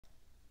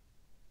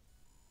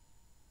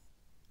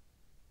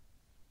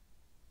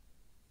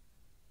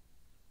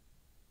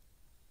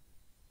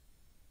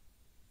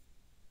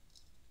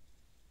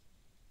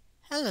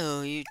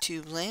Hello,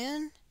 YouTube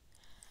land.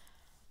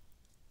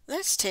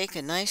 Let's take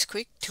a nice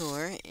quick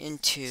tour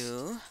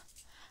into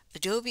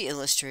Adobe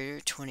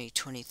Illustrator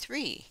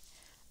 2023.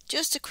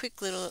 Just a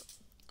quick little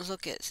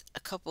look at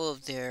a couple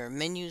of their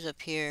menus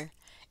up here.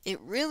 It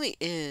really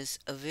is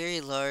a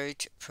very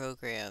large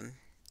program.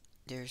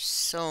 There's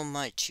so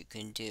much you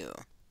can do.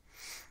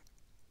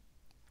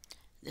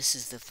 This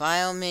is the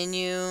File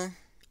menu.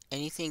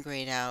 Anything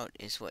grayed out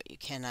is what you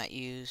cannot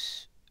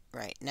use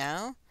right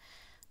now.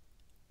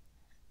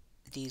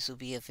 These will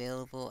be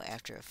available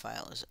after a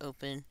file is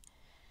open.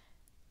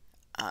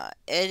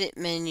 Edit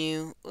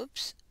menu.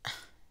 Oops.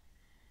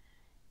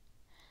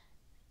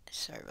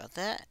 Sorry about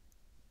that.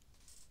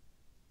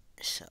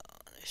 So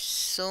there's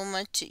so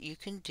much that you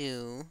can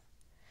do,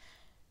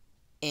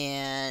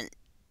 and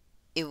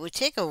it would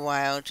take a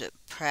while to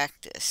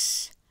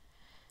practice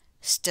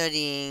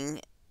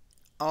studying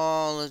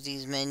all of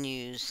these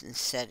menus and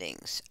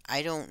settings.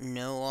 I don't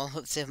know all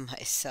of them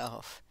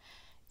myself.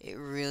 It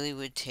really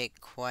would take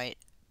quite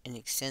an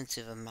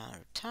extensive amount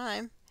of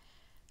time,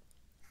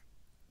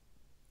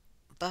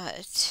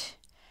 but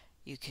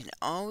you can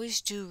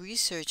always do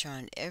research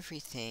on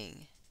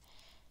everything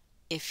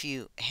if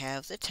you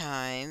have the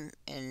time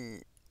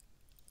and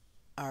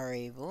are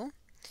able,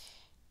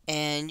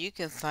 and you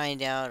can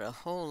find out a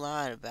whole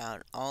lot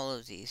about all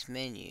of these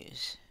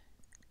menus.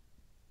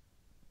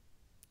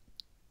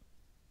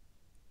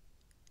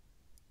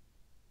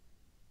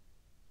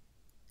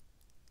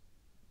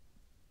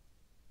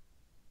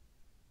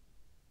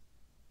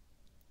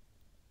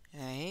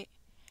 Alright,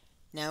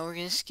 now we're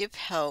going to skip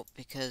help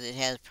because it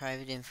has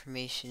private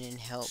information in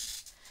help,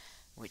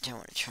 which I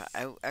want to try.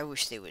 I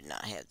wish they would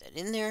not have that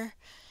in there,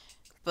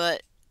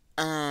 but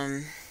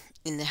in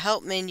the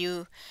help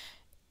menu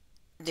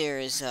there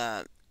is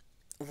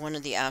one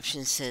of the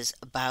options says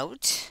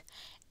about,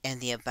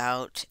 and the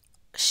about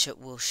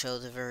will show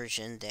the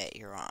version that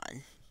you're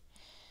on.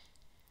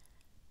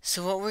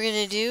 So what we're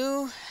going to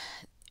do,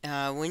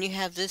 when you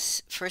have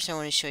this, first I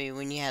want to show you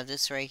when you have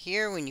this right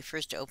here, when you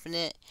first open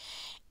it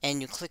and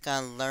you click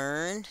on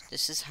learn,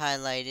 this is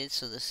highlighted,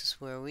 so this is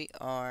where we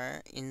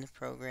are in the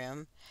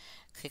program.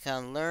 Click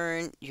on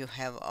learn, you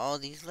have all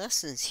these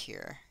lessons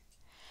here.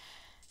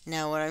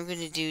 Now what I'm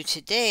going to do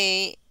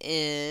today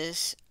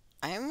is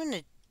I'm going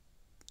to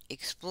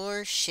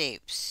explore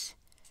shapes.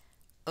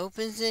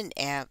 Opens an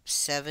app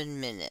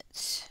 7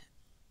 minutes.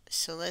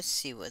 So let's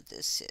see what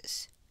this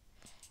is.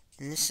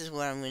 And this is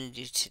what I'm going to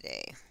do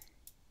today.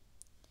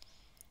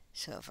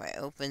 So if I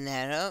open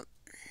that up,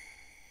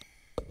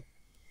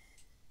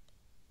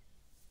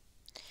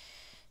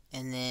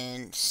 and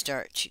then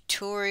start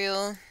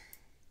tutorial,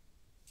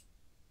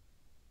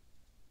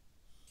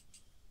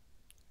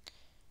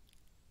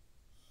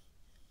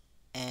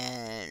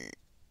 and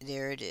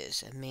there it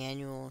is, a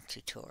manual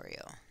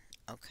tutorial.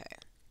 Okay,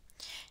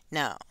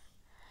 now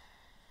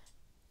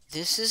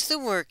this is the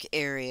work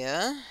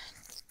area,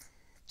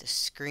 the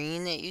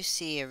screen that you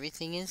see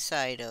everything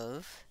inside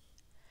of.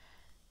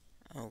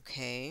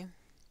 Okay,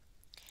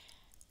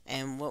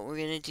 and what we're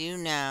going to do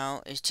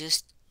now is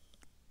just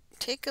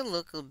take a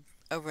look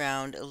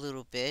around a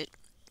little bit.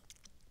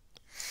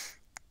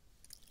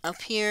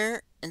 Up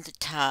here at the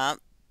top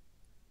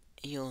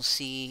you'll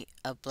see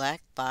a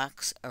black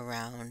box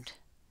around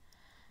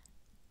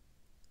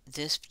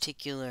this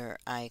particular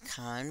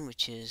icon,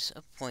 which is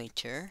a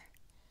pointer.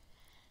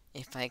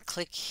 If I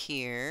click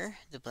here,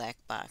 the black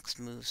box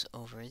moves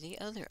over the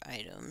other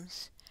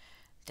items.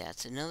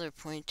 That's another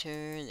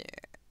pointer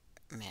there.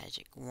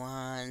 Magic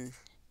wand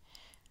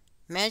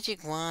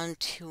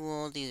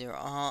tool. These are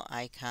all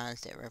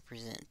icons that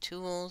represent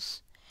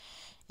tools,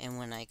 and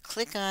when I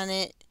click on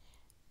it,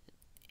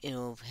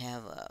 it'll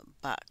have a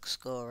box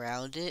go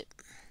around it,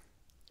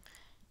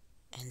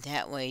 and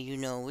that way you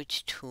know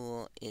which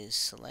tool is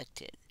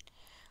selected.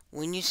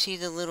 When you see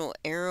the little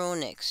arrow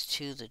next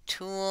to the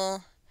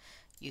tool,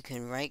 you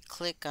can right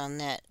click on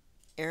that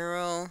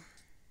arrow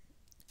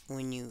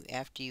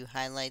after you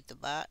highlight the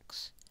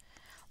box,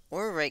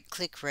 or right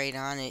click right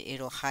on it.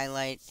 It'll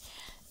highlight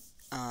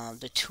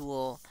the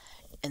tool,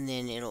 and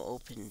then it'll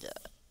open the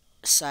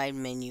side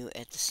menu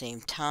at the same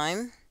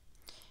time.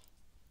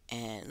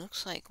 And it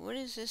looks like, what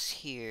is this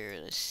here?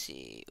 Let's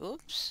see.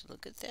 Oops,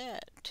 look at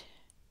that.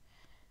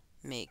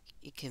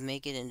 You can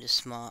make it into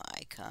small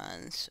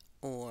icons,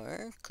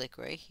 or click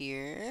right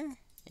here.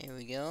 There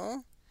we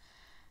go.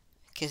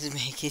 You can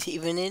make it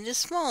even into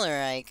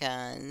smaller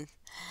icons.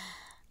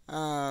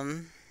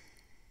 There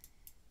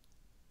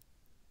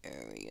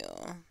we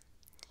go.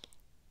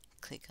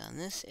 Click on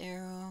this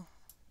arrow.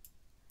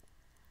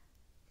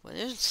 Well,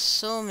 there's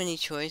so many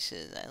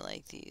choices. I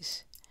like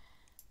these.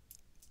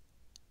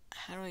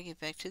 How do I get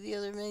back to the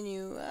other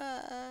menu?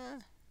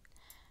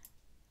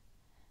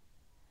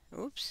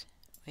 Oops.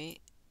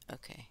 Wait.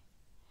 Okay.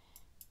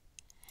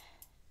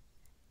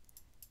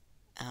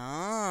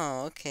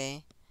 Oh,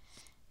 okay.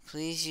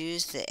 Please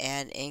use the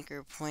Add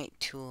Anchor Point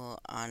tool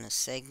on a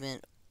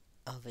segment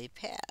of a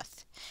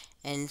path.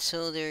 And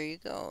so there you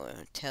go.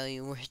 It'll tell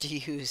you where to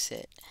use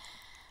it.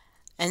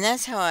 And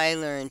that's how I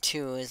learn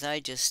too, is I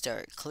just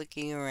start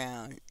clicking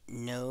around.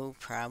 No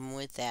problem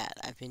with that.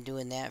 I've been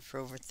doing that for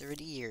over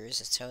 30 years.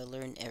 That's how I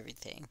learned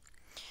everything.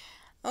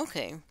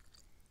 Okay.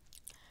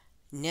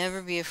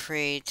 Never be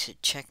afraid to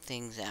check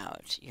things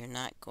out. You're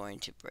not going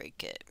to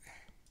break it.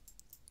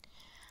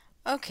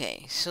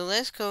 Okay, so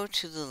let's go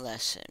to the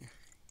lesson.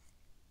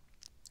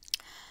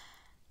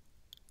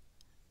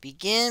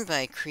 Begin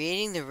by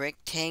creating the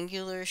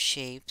rectangular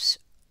shapes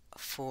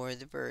for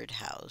the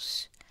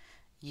birdhouse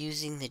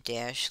using the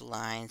dashed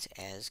lines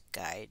as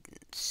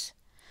guidance.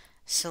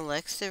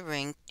 Select the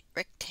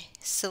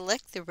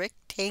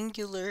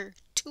rectangular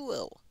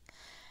tool,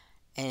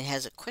 and it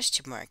has a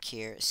question mark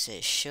here. It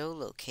says show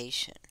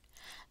location.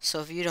 So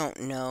if you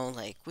don't know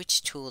like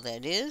which tool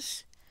that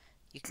is,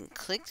 you can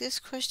click this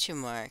question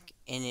mark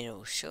and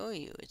it'll show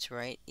you. It's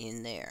right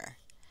in there.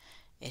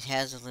 It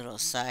has a little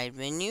side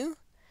menu.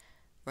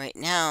 Right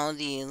now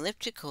the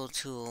elliptical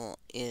tool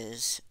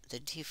is the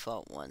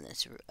default one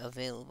that's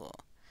available.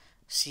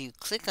 So you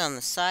click on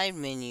the side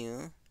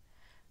menu.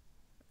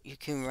 You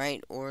can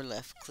right or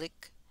left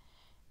click.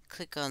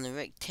 Click on the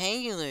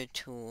rectangular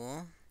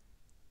tool,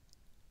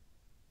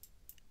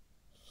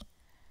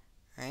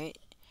 right?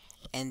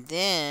 And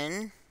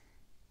then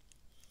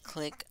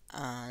click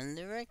on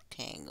the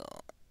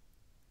rectangle,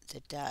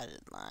 the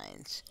dotted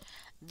lines.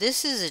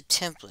 This is a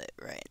template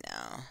right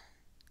now.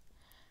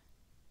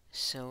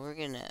 So we're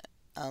going to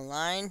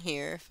align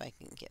here. If I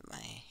can get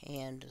my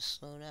hand to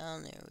slow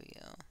down. There we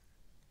go.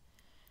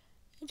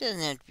 It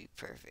doesn't have to be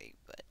perfect,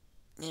 but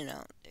you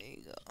know, there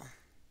you go.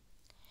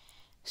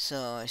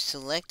 So I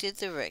selected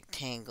the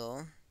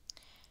rectangle.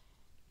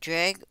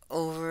 Drag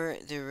over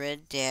the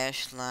red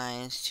dashed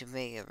lines to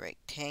make a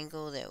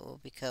rectangle that will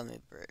become a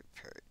bird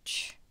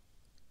perch.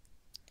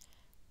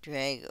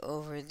 Drag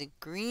over the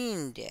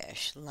green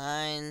dashed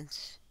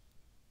lines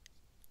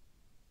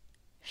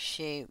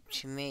shape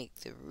to make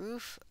the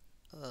roof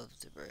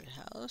of the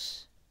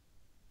birdhouse.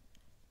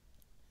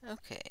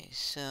 Okay,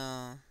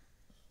 so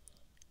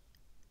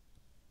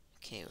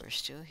we're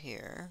still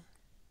here.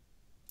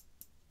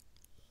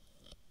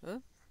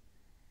 Oop,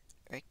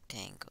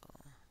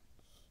 rectangle.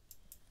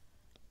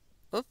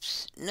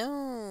 Oops,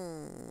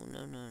 no.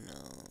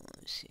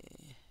 Let's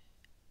see.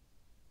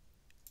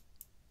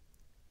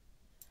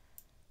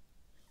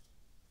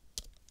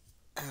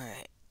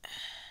 Alright.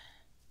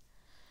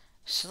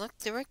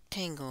 Select the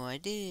rectangle. I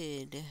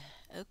did.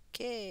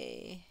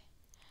 Okay.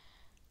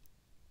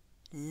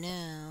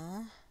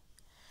 Now,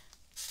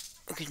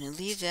 we're going to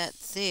leave that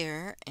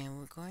there, and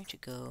we're going to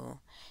go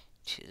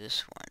to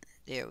this one.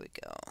 There we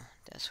go.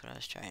 That's what I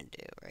was trying to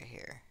do right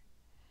here.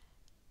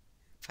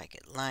 If I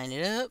could line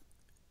it up.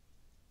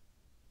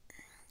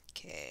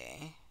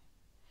 Okay.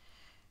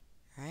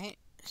 Right.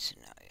 So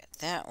now we got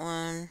that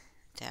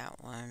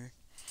one.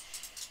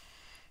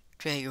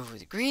 Drag over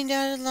the green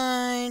dotted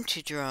line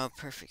to draw a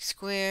perfect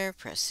square.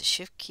 Press the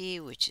shift key,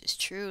 which is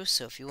true.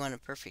 So if you want a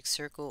perfect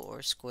circle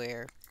or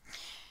square.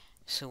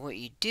 So what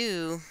you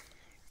do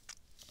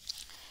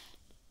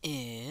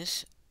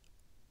is,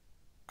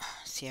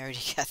 see, I already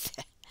got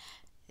that.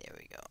 There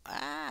we go.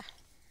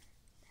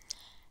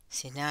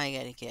 See, now I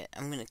gotta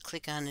I'm gonna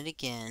click on it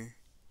again.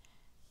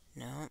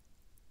 No.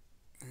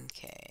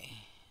 Okay.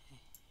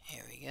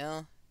 Here we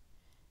go.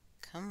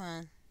 Come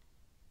on.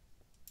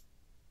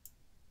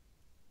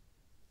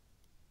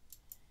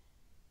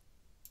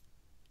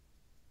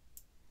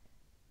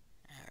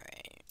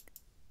 Alright.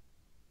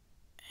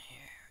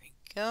 Here we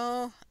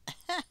go.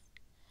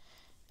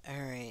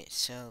 Alright,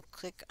 so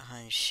click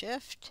on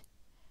shift.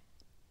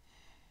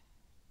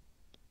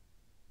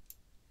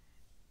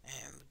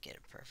 And we get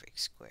a perfect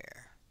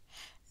square.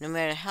 No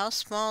matter how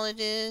small it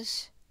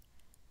is,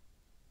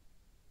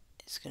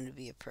 it's going to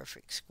be a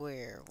perfect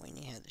square when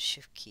you have the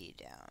shift key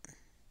down.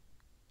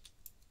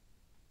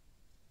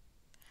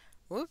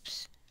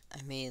 Whoops,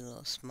 I made it a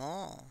little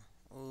small.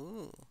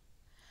 Ooh.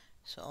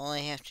 So all I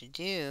have to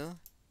do,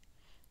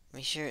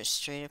 make sure it's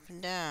straight up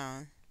and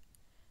down.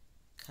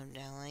 Come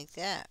down like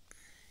that.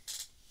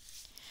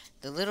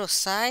 The little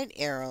side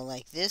arrow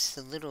like this,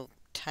 the little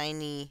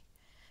tiny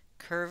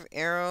curve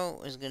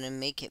arrow, is going to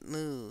make it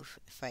move.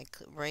 If I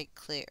right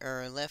click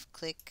or left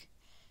click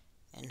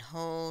and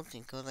hold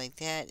and go like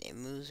that, it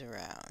moves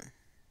around,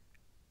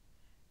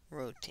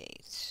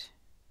 rotates.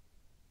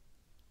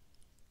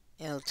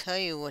 It'll tell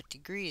you what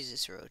degrees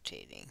it's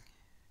rotating.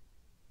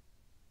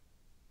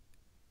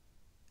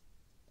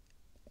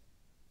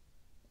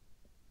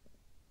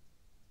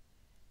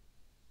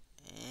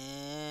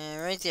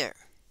 And right there.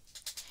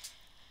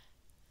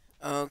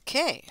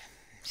 Okay,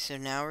 so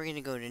now we're going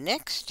to go to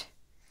next.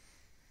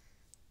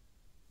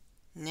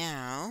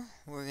 Now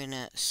we're going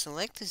to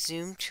select the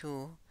zoom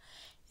tool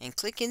and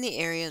click in the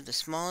area of the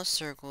smallest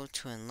circle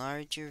to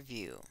enlarge your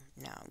view.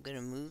 Now I'm going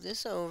to move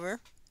this over.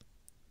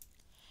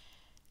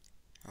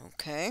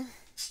 Okay.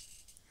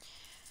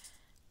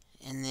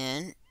 And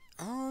then,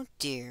 oh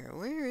dear,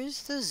 where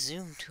is the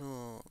zoom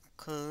tool?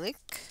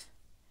 Click.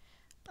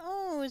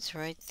 Oh, it's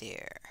right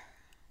there.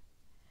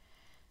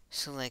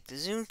 Select the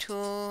zoom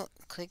tool,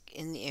 click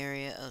in the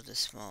area of the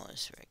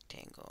smallest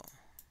rectangle.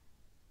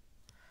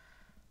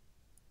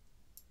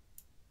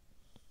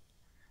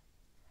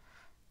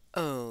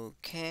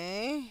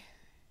 Okay.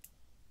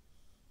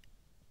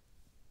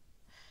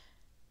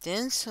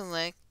 Then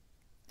the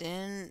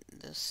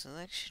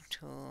selection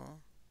tool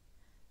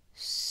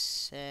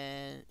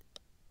said,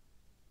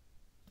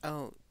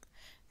 oh,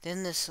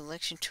 then the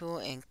selection tool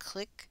and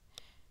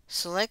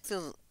select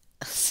the,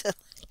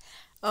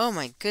 oh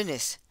my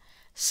goodness.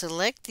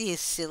 Select the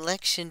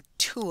selection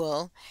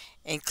tool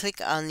and click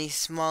on the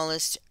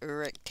smallest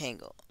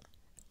rectangle.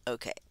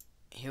 Okay,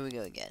 here we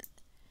go again.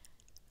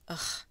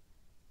 Ugh.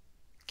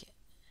 Okay.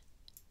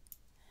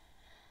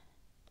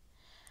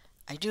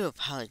 I do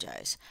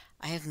apologize.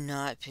 I have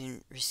not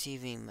been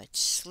receiving much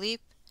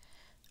sleep.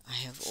 I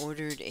have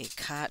ordered a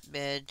cot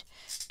bed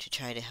to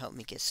try to help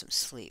me get some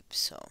sleep,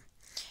 so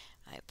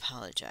I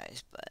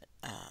apologize, but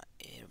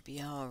it'll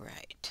be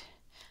alright.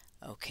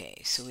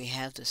 Okay, so we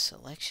have the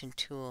selection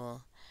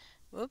tool.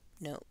 Whoop,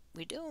 no,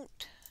 we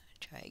don't.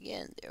 Try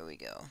again. There we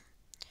go.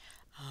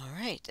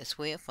 Alright, that's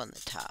way up on the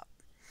top.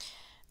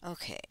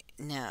 Okay,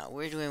 now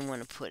where do I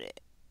want to put it?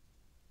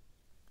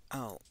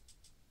 Oh,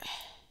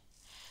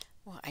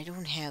 well, I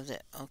don't have the.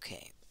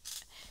 Okay.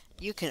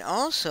 You can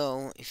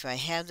also, if I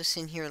have this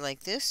in here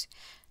like this,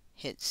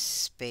 hit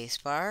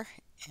spacebar,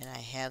 and I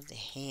have the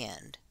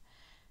hand.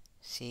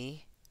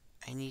 See?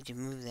 I need to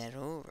move that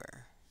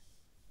over.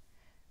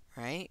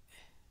 Right?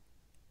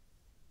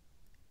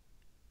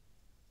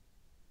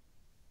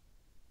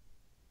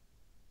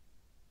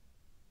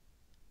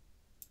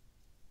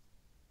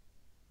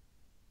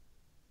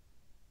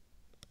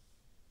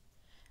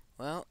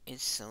 Well,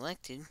 it's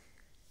selected.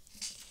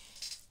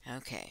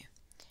 Okay.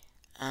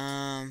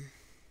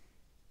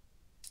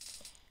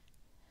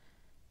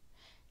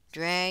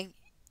 Drag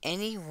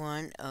any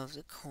one of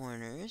the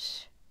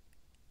corners.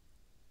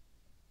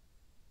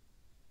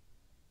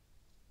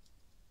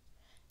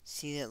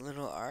 See that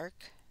little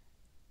arc?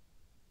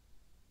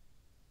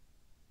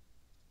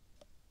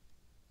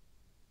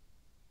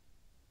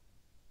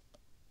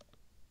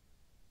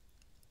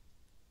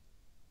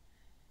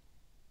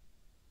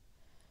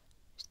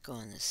 Let's go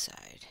on this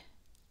side.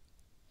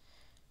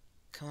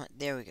 Come on,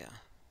 there we go.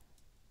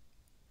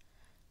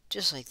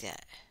 Just like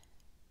that.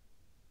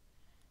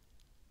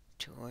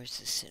 Towards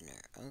the center.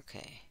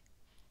 Okay.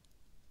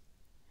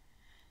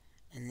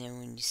 And then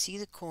when you see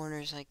the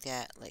corners like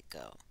that, let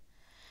go.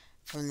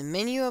 From the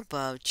menu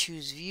above,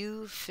 choose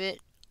View, Fit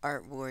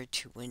Artboard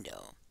to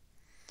Window.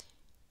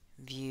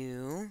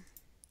 View,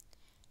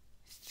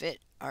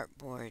 Fit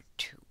Artboard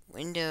to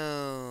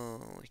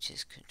Window, which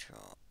is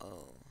Control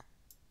O.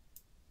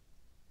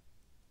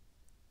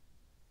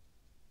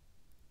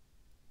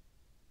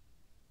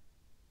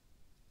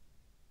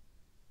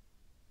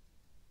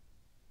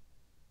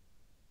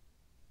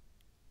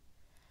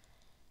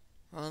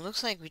 Well, it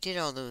looks like we did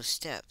all those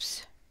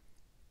steps.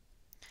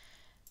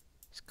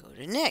 Let's go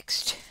to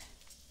next.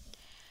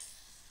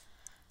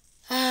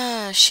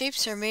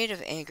 Shapes are made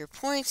of anchor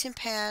points in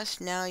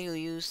past. Now you'll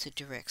use the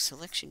direct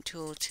selection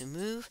tool to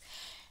move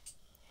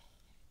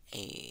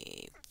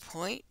a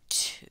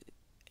point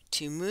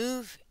to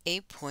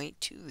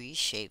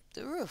reshape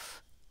the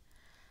roof.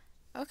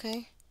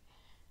 Okay.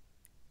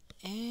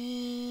 And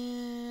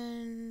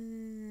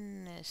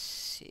let's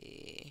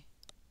see.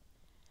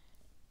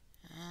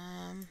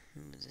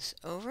 Move this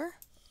over.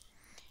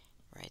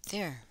 Right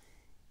there.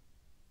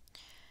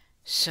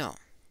 So,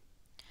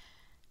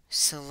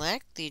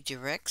 select the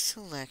direct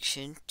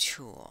selection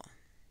tool.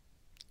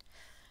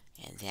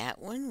 And that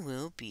one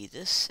will be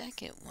the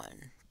second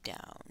one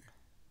down.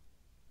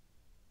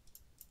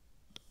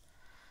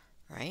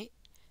 Right?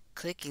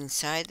 Click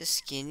inside the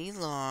skinny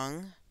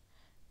long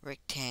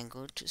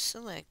rectangle to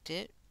select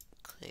it.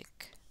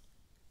 Click.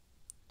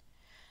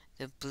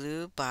 The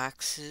blue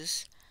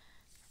boxes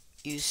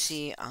you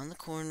see on the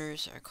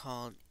corners are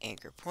called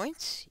anchor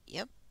points.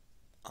 Yep.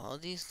 All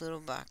these little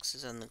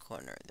boxes on the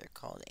corner, they're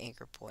called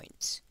anchor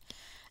points.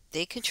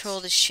 They control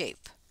the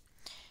shape.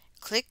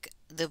 Click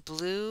the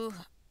blue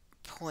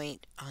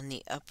point on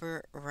the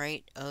upper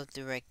right of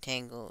the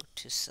rectangle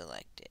to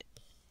select it.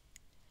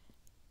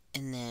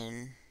 And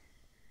then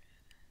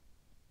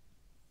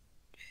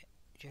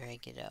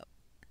drag it up.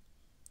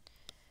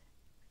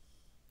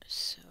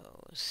 So,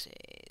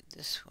 say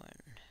this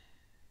one.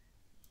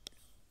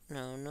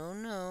 No, no,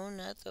 no,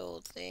 not the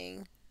whole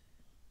thing.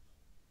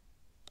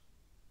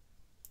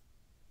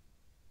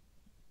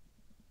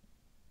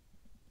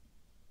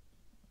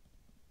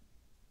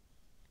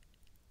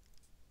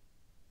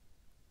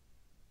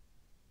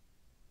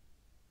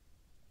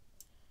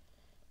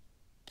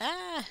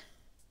 Ah!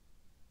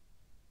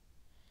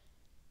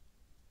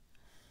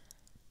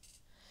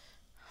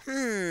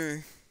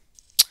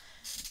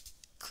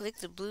 Click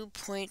the blue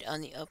point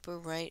on the upper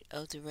right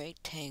of the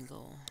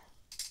rectangle.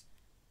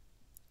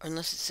 Or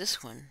unless it's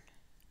this one.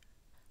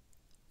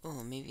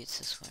 Oh, maybe it's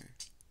this one.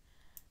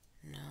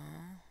 No.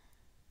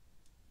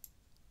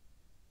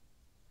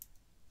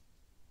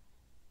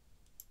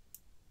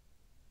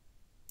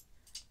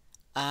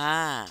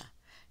 Ah!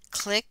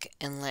 click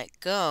and let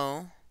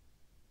go.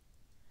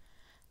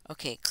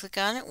 Okay, click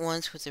on it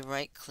once with the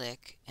right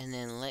click and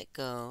then let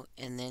go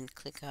and then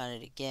click on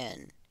it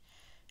again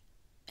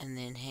and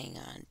then hang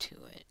on to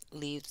it.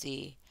 Leave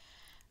the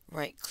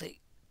right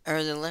click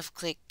or the left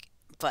click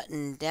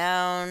button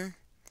down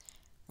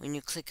when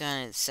you click on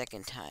it the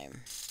second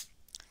time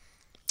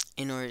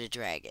in order to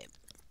drag it.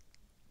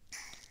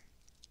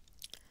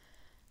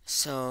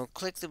 So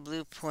click the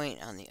blue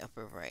point on the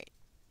upper right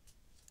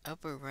of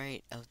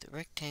the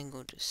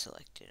rectangle to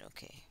select it.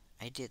 Okay,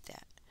 I did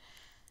that.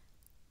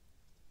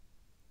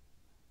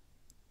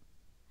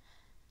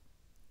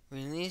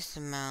 Release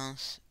the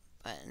mouse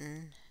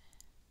button.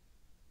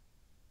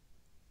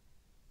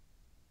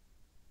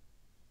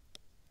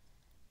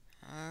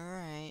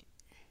 Alright.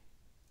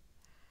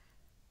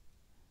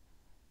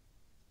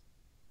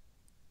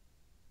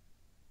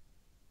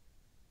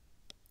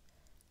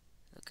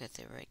 Look at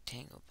the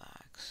rectangle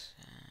box.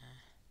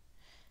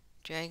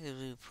 Drag the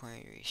blue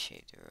point to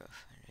reshape the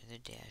roof under the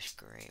dash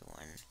gray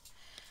one.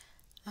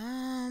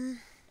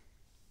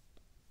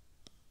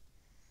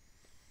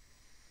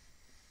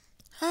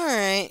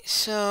 Alright,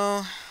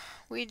 so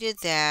we did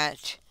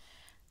that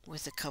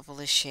with a couple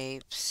of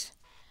shapes.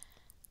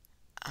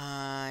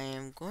 I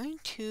am going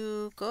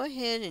to go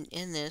ahead and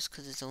end this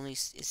because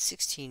it's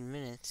 16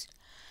 minutes.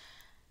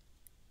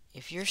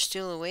 If you're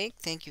still awake,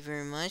 thank you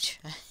very much.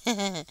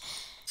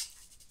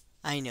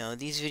 I know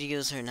these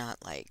videos are not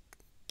like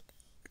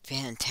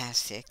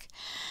fantastic.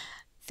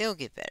 They'll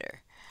get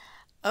better.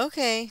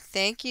 Okay,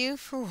 thank you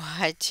for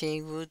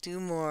watching. We'll do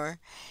more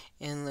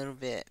in a little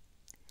bit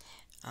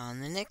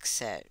on the next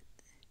set.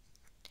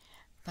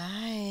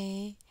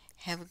 Bye.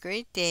 Have a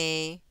great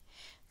day.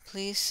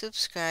 Please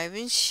subscribe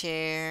and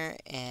share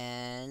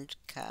and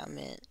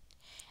comment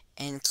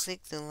and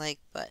click the like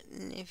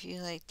button if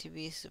you like to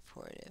be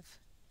supportive.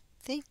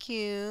 Thank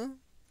you.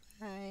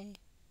 Bye.